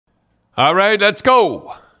All right, let's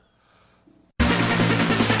go.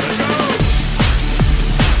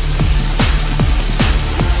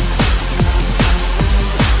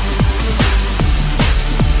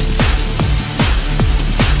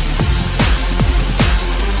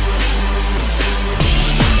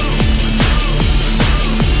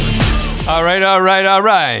 All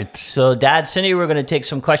right. So, Dad, Cindy, we're going to take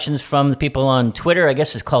some questions from the people on Twitter. I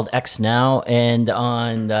guess it's called X now, and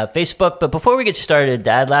on Facebook. But before we get started,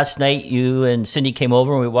 Dad, last night you and Cindy came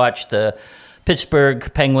over and we watched the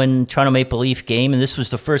Pittsburgh Penguin Toronto Maple Leaf game, and this was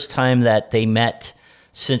the first time that they met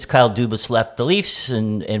since Kyle Dubas left the Leafs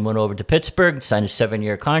and went over to Pittsburgh, signed a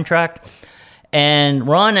 7-year contract. And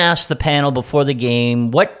Ron asked the panel before the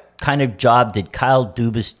game, what kind of job did Kyle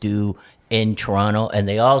Dubas do in Toronto? And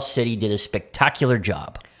they all said he did a spectacular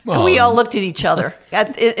job. Well, and we all looked at each other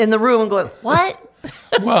in the room and going, what?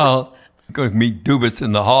 Well, go meet Dubas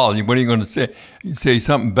in the hall. What are you going to say? You say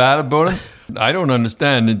something bad about him? I don't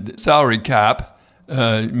understand. The salary cap,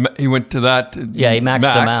 he went to that. Yeah, he maxed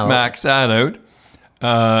them out. Maxed that out.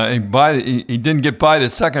 He didn't get by the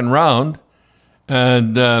second round.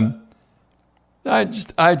 And I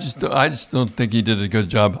just don't think he did a good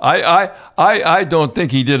job. I don't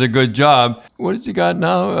think he did a good job. What has he got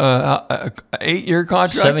now? A 8-year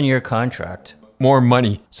contract? 7-year contract. More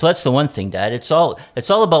money. So that's the one thing, Dad. It's all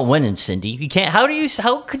about winning, Cindy. You can't.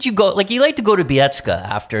 How could you go? Like, you like to go to Bietska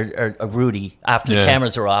after or Rudy after the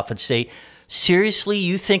cameras are off and say, seriously,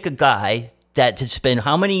 you think a guy that had spent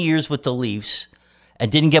how many years with the Leafs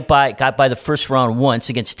and got by the first round once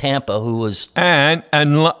against Tampa, who was and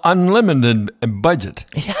unlimited budget.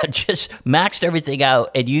 Yeah, just maxed everything out.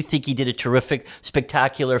 And you think he did a terrific,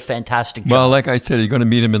 spectacular, fantastic job? Well, like I said, you're going to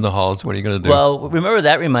meet him in the halls. What are you going to do? Well, remember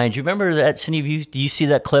that, Cindy? Do you see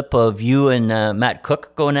that clip of you and Matt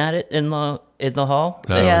Cook going at it in the hall?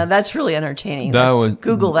 That's really entertaining.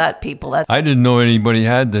 Google that, people. I didn't know anybody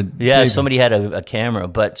had the. Yeah, tape. Somebody had a camera.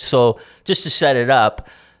 But so just to set it up.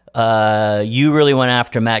 You really went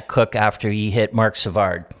after Matt Cook after he hit Mark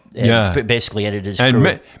Savard. And basically ended his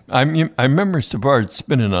career. I remember Savard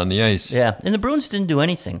spinning on the ice. Yeah, and the Bruins didn't do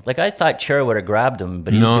anything. Like, I thought Chara would have grabbed him,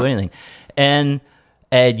 but he didn't do anything. And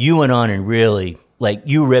Ed, you went on and really, like,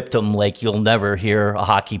 you ripped him like you'll never hear a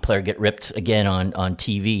hockey player get ripped again on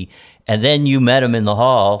TV. And then you met him in the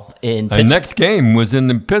hall in Pittsburgh. The next game was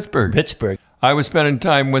in Pittsburgh. Pittsburgh. I was spending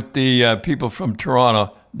time with the people from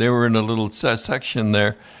Toronto. They were in a little section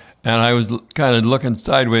there. And I was kind of looking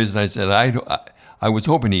sideways, and I said, I was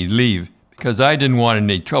hoping he'd leave because I didn't want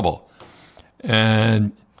any trouble.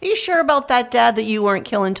 And are you sure about that, Dad, that you weren't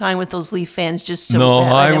killing time with those Leaf fans just so no,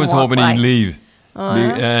 I was hoping he'd leave.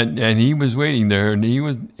 And he was waiting there, and he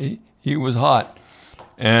was hot.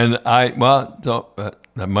 And I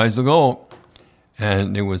might as well go.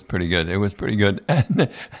 And it was pretty good.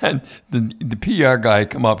 And the PR guy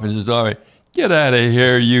come up and says, all right, get out of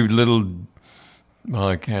here, you little... Well,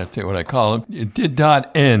 I can't say what I call him. It did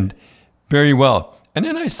not end very well. And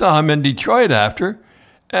then I saw him in Detroit after,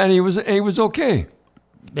 and he was okay.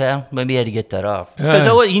 Yeah, maybe he had to get that off.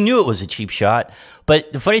 Because he knew it was a cheap shot.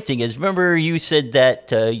 But the funny thing is, remember you said that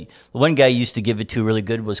the one guy you used to give it to really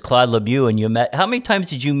good was Claude Lemieux, and you met. How many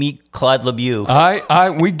times did you meet Claude Lemieux?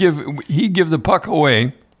 He give the puck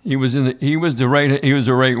away. He was a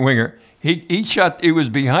right winger. He shot. It was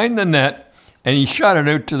behind the net. And he shot it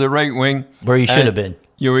out to the right wing. Where he should have been.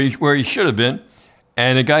 Where he should have been.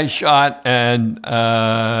 And the guy shot, and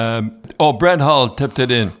Brent Hull tipped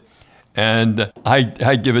it in. And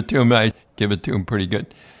I give it to him. I give it to him pretty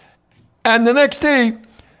good. And the next day,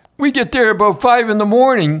 we get there about 5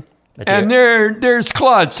 a.m, and there's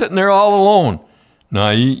Claude sitting there all alone.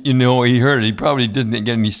 Now, he heard it. He probably didn't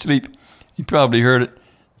get any sleep. He probably heard it.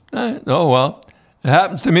 Oh, well, it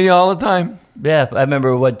happens to me all the time. Yeah, I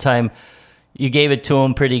remember one time... You gave it to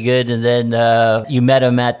him pretty good, and then you met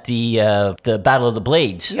him at the Battle of the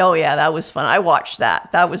Blades. Oh, yeah, that was fun. I watched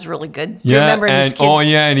that. That was really good. Do you yeah, remember his kids?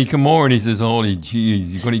 And he come over and he says, holy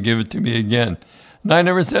jeez, you're going to give it to me again. And I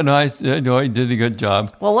never said no. I said, he did a good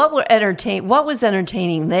job. Well, what was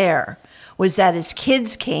entertaining there was that his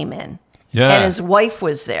kids came in. Yeah. And his wife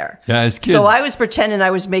was there. Yeah, his kids. So I was pretending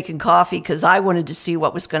I was making coffee because I wanted to see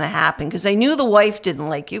what was going to happen because I knew the wife didn't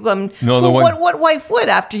like you. What wife would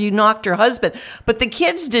after you knocked her husband? But the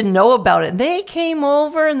kids didn't know about it. They came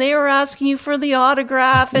over and they were asking you for the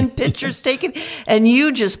autograph and pictures taken, and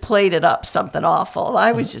you just played it up something awful.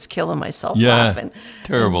 I was just killing myself laughing.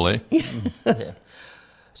 Terrible, eh? Yeah.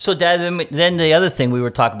 So, Dad, then the other thing we were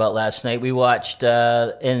talking about last night, we watched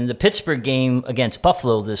in the Pittsburgh game against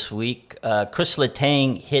Buffalo this week, Chris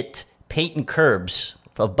Letang hit Paiement Curbs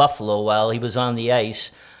of Buffalo while he was on the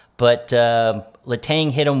ice. But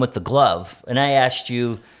Letang hit him with the glove, and I asked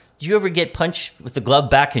you, did you ever get punched with the glove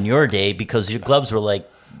back in your day because your gloves were like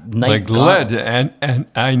lead? And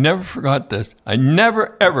I never forgot this. I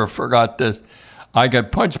never ever forgot this. I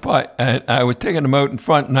got punched and I was taking him out in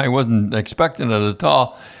front, and I wasn't expecting it at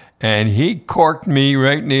all. And he corked me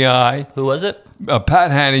right in the eye. Who was it?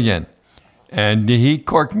 Pat Hannigan. And he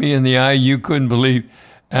corked me in the eye. You couldn't believe.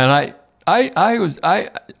 And I was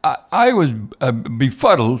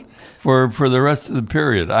befuddled for the rest of the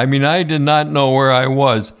period. I mean, I did not know where I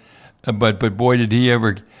was, but boy, did he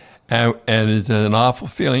ever. And it's an awful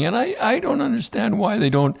feeling. And I don't understand why they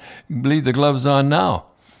don't leave the gloves on now.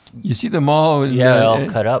 You see them all. All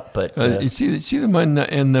cut up, but you see them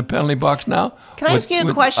in the penalty box now. Can I ask you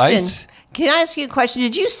a question? Can I ask you a question?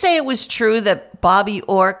 Did you say it was true that Bobby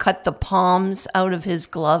Orr cut the palms out of his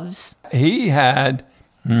gloves? He had.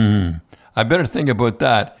 I better think about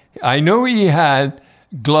that. I know he had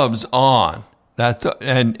gloves on.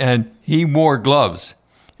 And he wore gloves.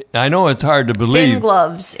 I know it's hard to believe. Thin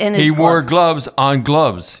gloves in his He wore gloves on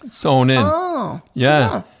gloves sewn in. Oh.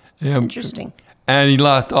 Yeah. Interesting. And he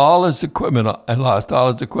lost all his equipment. And I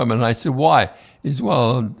said, why? He said,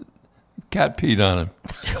 well, cat peed on him.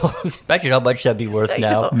 Imagine how much that'd be worth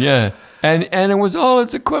now. Yeah. And it was all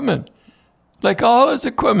his equipment. Like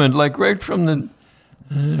right from the...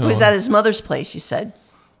 It was at his mother's place, you said?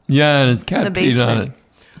 Yeah, and his cat peed on it.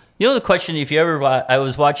 You know the question, if you ever... I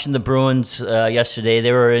was watching the Bruins yesterday.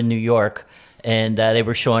 They were in New York, and they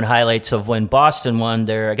were showing highlights of when Boston won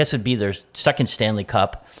I guess it'd be their second Stanley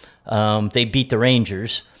Cup. They beat the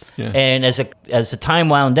Rangers. Yeah. And as the time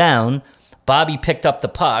wound down, Bobby picked up the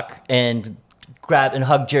puck and grabbed and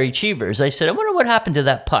hugged Jerry Cheevers. I said, I wonder what happened to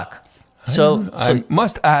that puck. I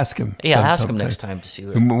must ask him. Yeah, ask him next time to see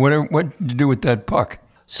what did you do with that puck?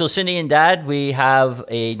 So, Cindy and Dad, we have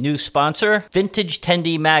a new sponsor, Vintage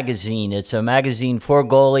Tendy Magazine. It's a magazine for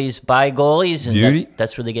goalies, by goalies, and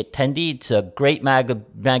that's where they get Tendy. It's a great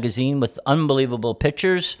magazine with unbelievable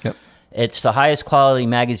pictures. Yep. It's the highest quality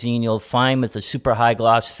magazine you'll find with a super high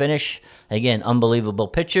gloss finish. Again, unbelievable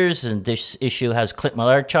pictures, and this issue has Clint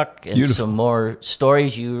Malarchuk and some more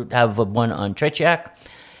stories. You have one on Tretiak.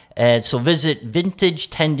 And so visit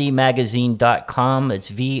vintagetendymagazine.com. It's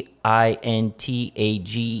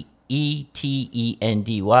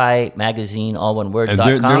VINTAGETENDY magazine, all one word. And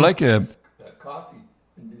they're like a coffee.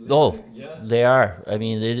 Oh, yeah. They are. I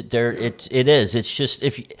mean, it is. It's just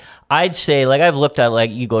I'd say, like, I've looked at,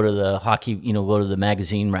 like, you go to the hockey, go to the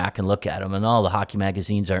magazine rack and look at them, and all the hockey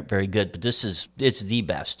magazines aren't very good, but it's the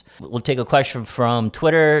best. We'll take a question from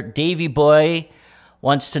Twitter. Davey Boy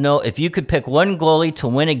wants to know, if you could pick one goalie to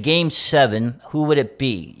win a Game 7, who would it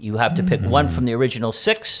be? You have to pick one from the original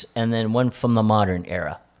 6 and then one from the modern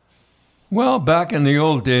era. Well, back in the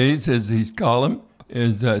old days, as he's called him,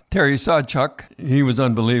 is Terry Sawchuk. He was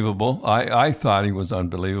unbelievable. I thought he was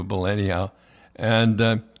unbelievable anyhow. And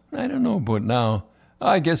I don't know about now.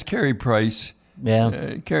 I guess Carey Price.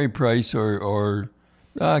 Yeah. Carey Price or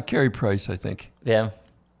Carey Price, I think. Yeah.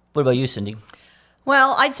 What about you, Cindy?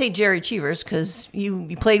 Well, I'd say Jerry Cheevers, because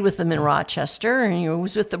you played with him in Rochester, and you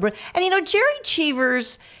was with the... And, Jerry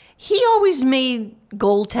Cheevers, he always made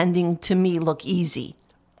goaltending to me look easy.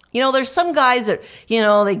 There's some guys that,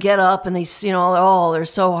 they get up and they, they're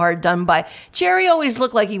so hard done by. Jerry always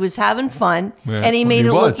looked like he was having fun, and he made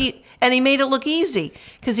it look easy,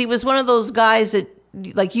 because he was one of those guys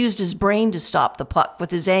that used his brain to stop the puck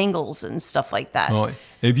with his angles and stuff like that. Oh,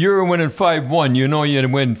 if you were winning 5-1, you'd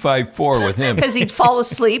win 5-4 with him. Because he'd fall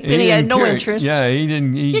asleep and he had no interest. Yeah, he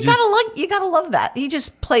didn't. You gotta love that. He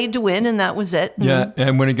just played to win, and that was it. Yeah,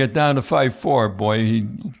 and when it got down to 5-4, boy,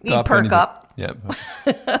 he'd perk up. Yeah.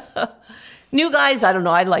 New guys, I don't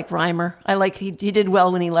know. I like Reimer. He did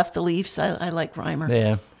well when he left the Leafs. I like Reimer.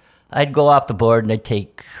 Yeah, I'd go off the board and I'd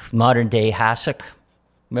take modern day Hasek.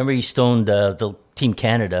 Remember, he stoned the Team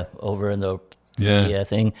Canada over in the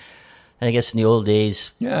thing. And I guess in the old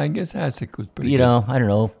days... Yeah, I guess Hasek was pretty good. I don't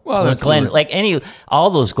know. Well, that's Glenn,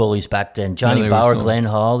 all those goalies back then, Johnny Bauer, Glenn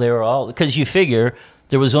Hall, they were all... Because you figure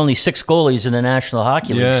there was only 6 goalies in the National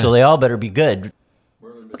Hockey League, so they all better be good.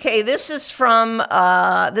 Okay, this is from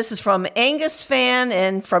Angus Fan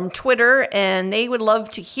and from Twitter, and they would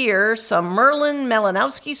love to hear some Merlin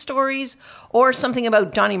Malinowski stories or something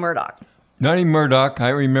about Donnie Murdoch. Donnie Murdoch, I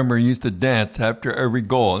remember, used to dance after every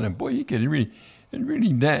goal, and boy, he could really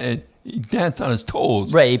dance. He danced on his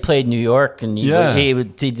toes. Right, he played New York, and he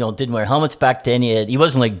didn't wear helmets back then. He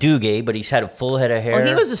wasn't like Duguay, but he's had a full head of hair. Well,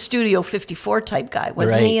 he was a Studio 54 type guy,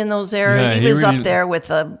 wasn't he, in those eras? Yeah, he was really up there with,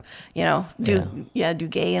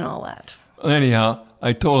 Duguay and all that. Anyhow,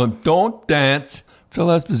 I told him, don't dance. Phil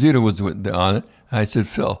Esposito was on it. I said,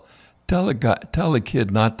 Phil, tell the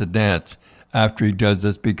kid not to dance after he does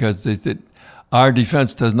this because they said our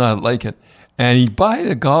defense does not like it. And he, by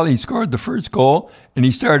the golly, he scored the first goal, and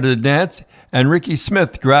he started to dance, and Ricky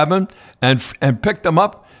Smith grabbed him and picked him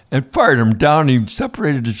up and fired him down. He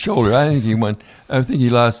separated his shoulder. I think he won. I think he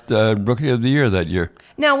lost Rookie of the Year that year.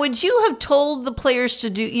 Now, would you have told the players to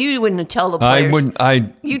do? You wouldn't tell the players. I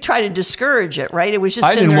wouldn't. You try to discourage it, right? It was just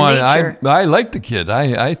I in didn't their want. nature. I liked the kid.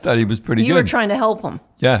 I thought he was pretty good. You were trying to help him.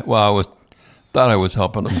 Yeah. Well, thought I was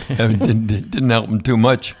helping him. Didn't help him too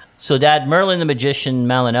much. So, Dad, Merlin the Magician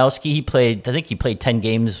Malinowski, I think he played 10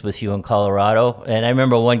 games with you in Colorado. And I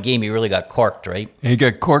remember one game he really got corked, right? He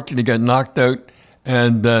got corked and he got knocked out.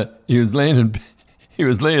 And he was laying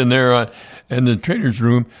there in the trainer's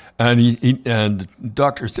room. And and the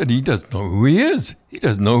doctor said he doesn't know who he is. He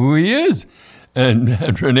doesn't know who he is.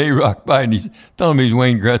 And Rene rocked by and he's telling me he's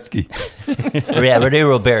Wayne Gretzky. Yeah, Rene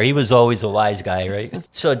Robert. He was always a wise guy, right?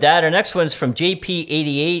 So, Dad, our next one's from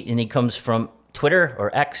JP88, and he comes from Twitter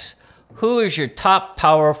or X. Who is your top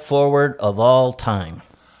power forward of all time?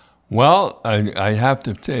 Well, I have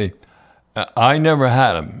to say, I never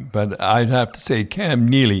had him, but I'd have to say Cam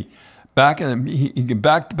Neely. He can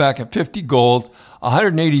back-to-back at 50 goals,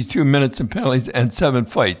 182 minutes and penalties, and 7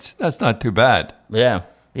 fights. That's not too bad. Yeah.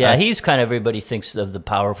 Yeah, he's kind of, everybody thinks of the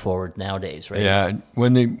power forward nowadays, right? Yeah,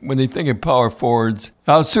 when they think of power forwards,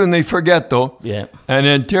 how soon they forget, though. Yeah. And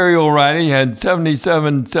then Terry O'Reilly had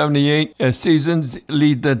 77, 78 seasons,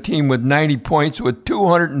 lead the team with 90 points with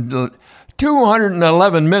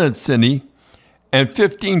 211 minutes, Cindy, and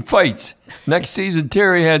 15 fights. Next season,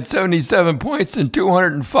 Terry had 77 points and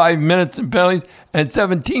 205 minutes and penalties and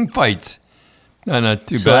 17 fights. Not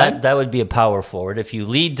too bad. So that would be a power forward. If you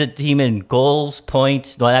lead the team in goals,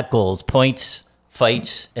 points, points,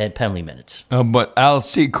 fights, and penalty minutes. But Al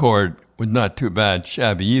Secord was not too bad,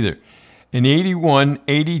 shabby either. In 81,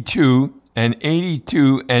 82, and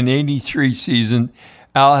 82 and 83 season,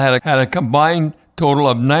 Al had a combined total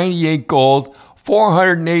of 98 goals,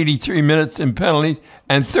 483 minutes in penalties,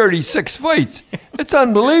 and 36 fights. It's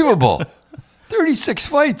unbelievable. 36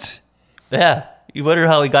 fights. Yeah. You wonder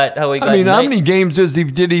how he got. I mean, how many games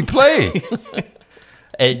did he play?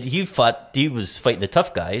 And he was fighting the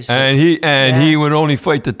tough guys. And he would only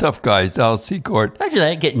fight the tough guys. Al Secord. Imagine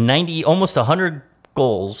that, getting 90, almost 100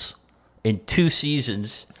 goals in 2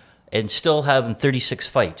 seasons, and still having 36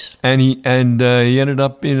 fights. And he ended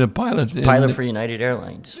up being a pilot. Pilot for United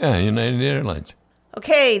Airlines. Yeah, United Airlines.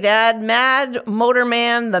 Okay, Dad. Mad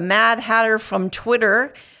Motorman, the Mad Hatter from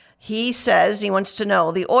Twitter. He says he wants to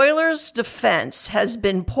know, the Oilers' defense has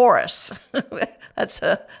been porous. That's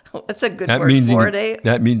a good word for it, eh?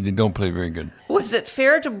 That means they don't play very good. Was it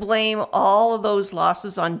fair to blame all of those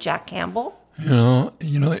losses on Jack Campbell? You know,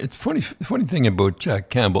 it's funny thing about Jack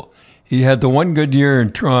Campbell. He had the one good year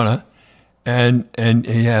in Toronto, and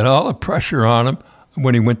he had all the pressure on him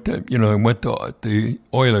when he went to the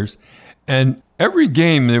Oilers, and every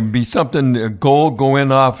game there would be something, a goal go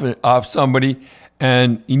in off somebody.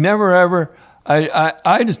 And he never ever.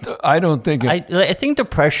 I don't think. I think the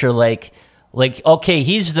pressure, like okay,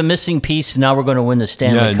 he's the missing piece. Now we're going to win the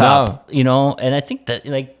Stanley Cup. And I think that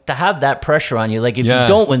to have that pressure on you, like if you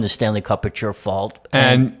don't win the Stanley Cup, it's your fault.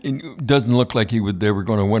 And it doesn't look like they were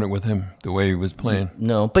going to win it with him the way he was playing.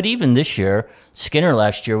 No, but even this year, Skinner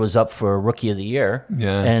last year was up for Rookie of the Year.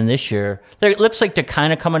 Yeah. And this year, it looks like they're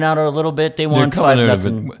kind of coming out a little bit. They won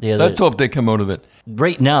 5-0. Let's hope they come out of it.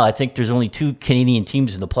 Right now, I think there's only 2 Canadian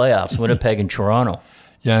teams in the playoffs: Winnipeg and Toronto.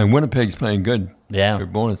 Yeah, and Winnipeg's playing good. Yeah, they're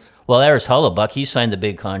bonus. Well, Eris Hullebuck, he signed the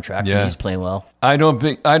big contract. Yeah, and he's playing well. I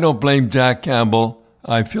don't blame Jack Campbell.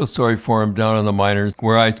 I feel sorry for him down in the minors,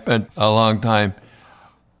 where I spent a long time.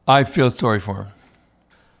 I feel sorry for him.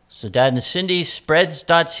 So, Dad and Cindy,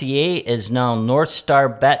 spreads.ca is now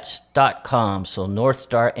northstarbets.com. So,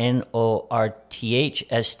 Northstar,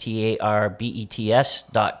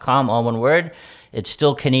 NORTHSTARBETS.com, all one word. It's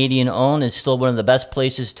still Canadian owned. It's still one of the best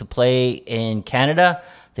places to play in Canada.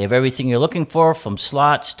 They have everything you're looking for, from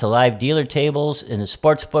slots to live dealer tables in the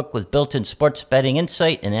sportsbook with built-in sports betting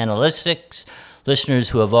insight and analytics. Listeners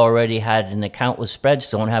who have already had an account with Spreads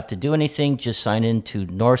don't have to do anything. Just sign in to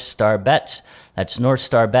North Star Bets. That's North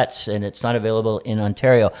Star Bets, and it's not available in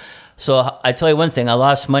Ontario. So I tell you one thing. I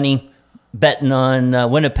lost money betting on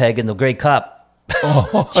Winnipeg in the Grey Cup.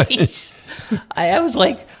 Oh, jeez. I was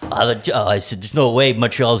like, I said, there's no way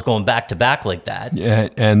Montreal's going back-to-back like that. Yeah,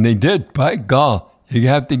 and they did. By God. You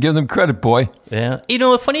have to give them credit, boy. Yeah.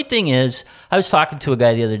 The funny thing is, I was talking to a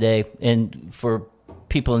guy the other day, and for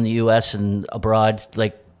people in the U.S. and abroad,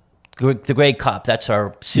 like the Grey Cup, that's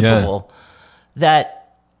our Super Bowl,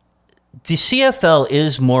 that the CFL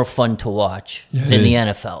is more fun to watch than the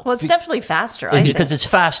NFL. Well, it's definitely faster, I think. Because it's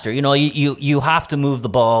faster. You know, you have to move the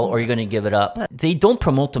ball or you're going to give it up. They don't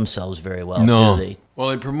promote themselves very well, do they? Well,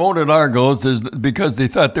 they promoted Argos because they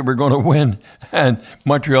thought they were going to win, and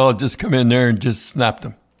Montreal just come in there and just snapped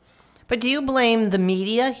them. But do you blame the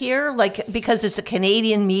media here? Like, because it's a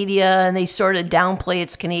Canadian media and they sort of downplay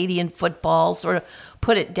its Canadian football, sort of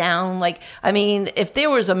put it down? Like, I mean, if there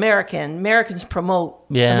was Americans promote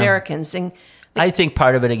Americans. And I think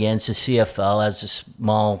part of it, again, is the CFL has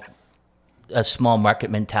a small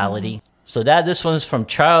market mentality. Mm-hmm. So, Dad, this one's from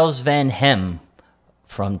Charles Van Hem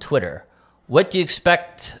from Twitter. What do you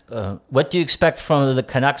expect? What do you expect from the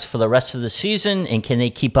Canucks for the rest of the season, and can they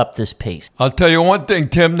keep up this pace? I'll tell you one thing,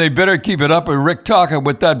 Tim. They better keep it up with Rick Talker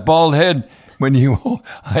with that bald head.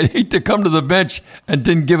 I'd hate to come to the bench and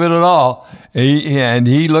didn't give it at all.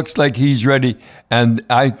 He looks like he's ready. And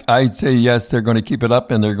I say yes, they're going to keep it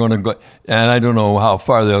up, and they're going to go. And I don't know how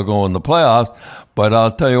far they'll go in the playoffs, but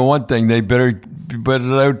I'll tell you one thing: they better put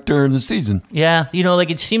it out during the season. Yeah,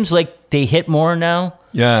 it seems like they hit more now.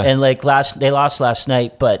 Yeah. And they lost last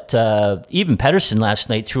night, but even Pedersen last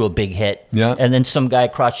night threw a big hit. Yeah. And then some guy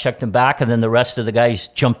cross-checked him back, and then the rest of the guys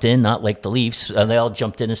jumped in, not like the Leafs. They all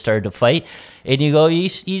jumped in and started to fight. And you go,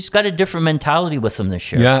 he's got a different mentality with them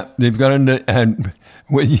this year. Yeah, they've got and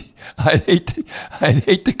I'd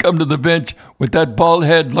hate to come to the bench with that bald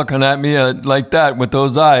head looking at me like that with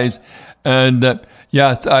those eyes. And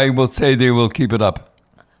yes, I will say they will keep it up.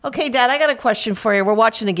 Okay, Dad, I got a question for you. We're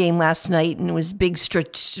watching the game last night, and it was big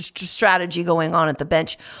strategy going on at the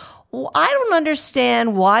bench. Well, I don't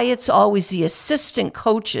understand why it's always the assistant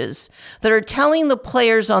coaches that are telling the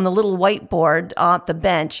players on the little whiteboard at the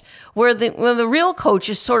bench, where the real coach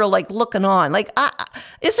is sort of like looking on. Like,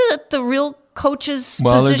 isn't it the real coach's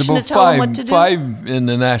position to tell them what to do? Five in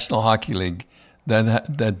the National Hockey League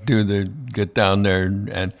that get down there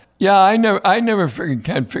and. Yeah, I never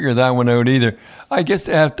can't figure that one out either. I guess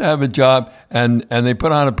they have to have a job, and they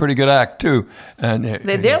put on a pretty good act too. And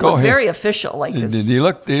they look very official, like this. They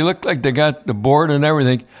look like they got the board and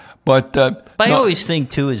everything. But I always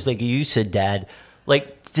think too is like you said, Dad.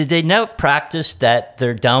 Like, did they not practice that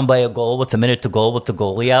they're down by a goal with a minute to goal with the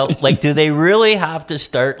goalie out? Like, do they really have to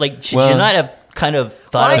start? Like, should you not have kind of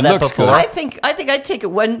thought of that before? I think I'd take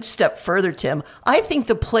it one step further, Tim. I think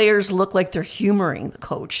the players look like they're humoring the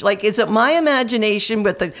coach. Like, is it my imagination?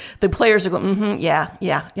 But the players are going,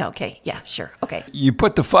 yeah, okay, yeah, sure, okay. You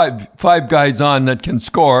put the five guys on that can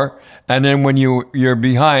score, and then when you're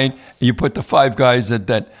behind, you put the five guys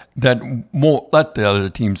that won't let the other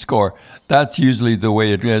team score. That's usually the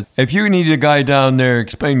way it is. If you need a guy down there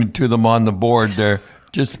explaining to them on the board there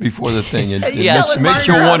just before the thing, it makes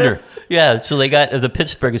you wonder. Yeah, so they got the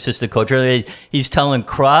Pittsburgh assistant coach. He's telling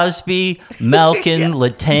Crosby, Malkin,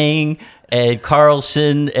 Letang, and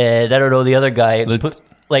Carlson, and I don't know the other guy,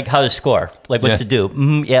 like how to score, like what to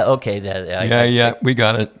do. Yeah, okay. We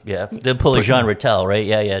got it. Yeah, they'll pull a Jean Rattel, right?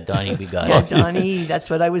 Yeah, Donnie, we got it. Yeah, Donnie, that's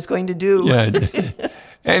what I was going to do. Yeah.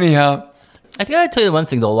 Anyhow. I think I'd tell you one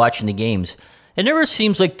thing, though, watching the games. It never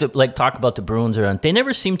seems like talk about the Bruins they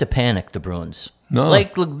never seem to panic, the Bruins. No.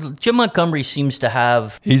 Like Jim Montgomery seems to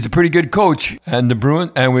have. He's a pretty good coach, and the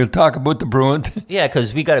Bruins, and we'll talk about the Bruins. Yeah,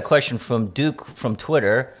 because we got a question from Duke from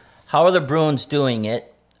Twitter. How are the Bruins doing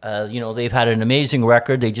it? They've had an amazing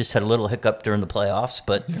record. They just had a little hiccup during the playoffs,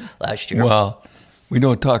 but last year. Well, we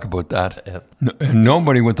don't talk about that. Yeah. And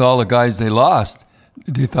nobody with all the guys they lost,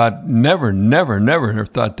 they thought never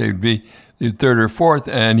thought they'd be third or fourth,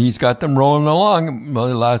 and he's got them rolling along. Well,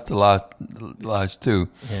 the last two.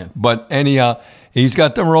 Yeah. But anyhow, he's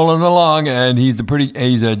got them rolling along, and he's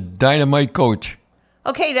a dynamite coach.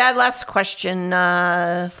 Okay, Dad, last question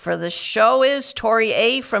for the show is Tori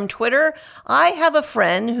A. from Twitter. I have a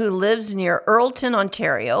friend who lives near Earlton,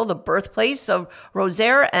 Ontario, the birthplace of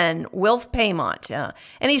Rosaire and Wilf Paiement.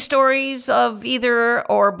 Any stories of either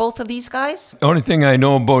or both of these guys? The only thing I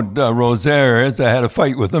know about Rosaire is I had a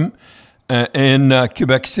fight with him in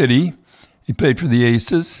Quebec City. He played for the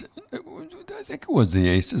Aces. I think it was the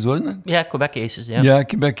Aces, wasn't it? Yeah, Quebec Aces, yeah. Yeah,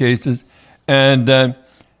 Quebec Aces. And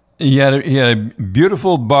he had a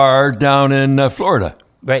beautiful bar down in Florida.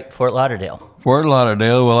 Right, Fort Lauderdale. Fort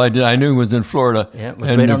Lauderdale. Well, I knew it was in Florida. Yeah, it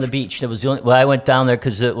was right on the beach. It was I went down there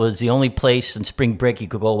because it was the only place in spring break you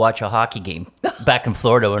could go watch a hockey game back in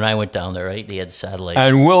Florida when I went down there, right? They had satellite.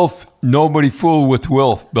 And Wilf, nobody fooled with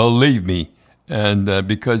Wilf, believe me. And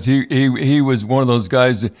because he was one of those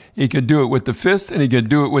guys, he could do it with the fist and he could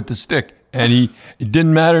do it with the stick. And it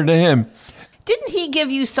didn't matter to him. Didn't he give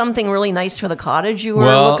you something really nice for the cottage? You were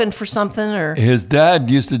looking for something, or his dad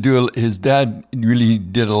used to do. His dad really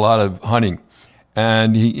did a lot of hunting,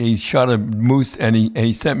 and he shot a moose, and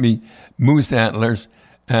he sent me moose antlers,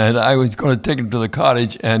 and I was going to take him to the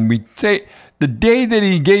cottage, and the day that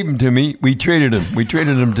he gave them to me, we traded him. We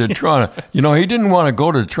traded him to Toronto. He didn't want to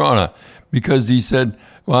go to Toronto because he said,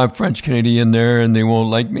 well, I'm French Canadian there, and they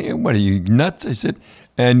won't like me. What are you, nuts? I said,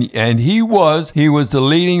 and he was the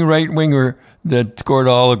leading right winger that scored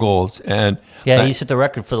all the goals. And he set the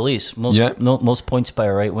record for the Leafs. Most points by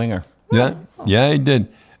a right winger. Yeah, he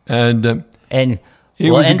did. And he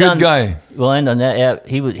we'll was a good guy. We'll end on that. Yeah,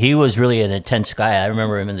 he was really an intense guy. I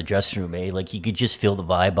remember him in the dressing room. Like, you could just feel the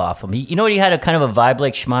vibe off him. He had a kind of a vibe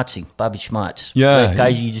like Schmatzy, Bobby Schmatz. Yeah, like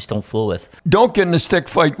guys you just don't fool with. Don't get in a stick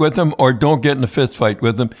fight with him, or don't get in a fist fight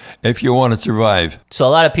with him if you want to survive. So a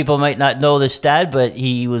lot of people might not know this, Dad, but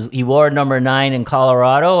he wore number 9 in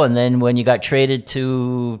Colorado, and then when you got traded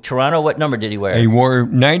to Toronto, what number did he wear? He wore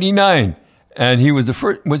 99, and he was the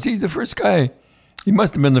first. Was he the first guy? He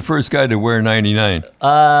must have been the first guy to wear 99.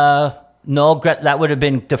 No, that would have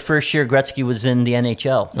been the first year Gretzky was in the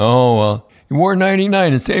NHL. Oh, well, he wore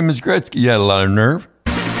 99, the same as Gretzky. He had a lot of nerve.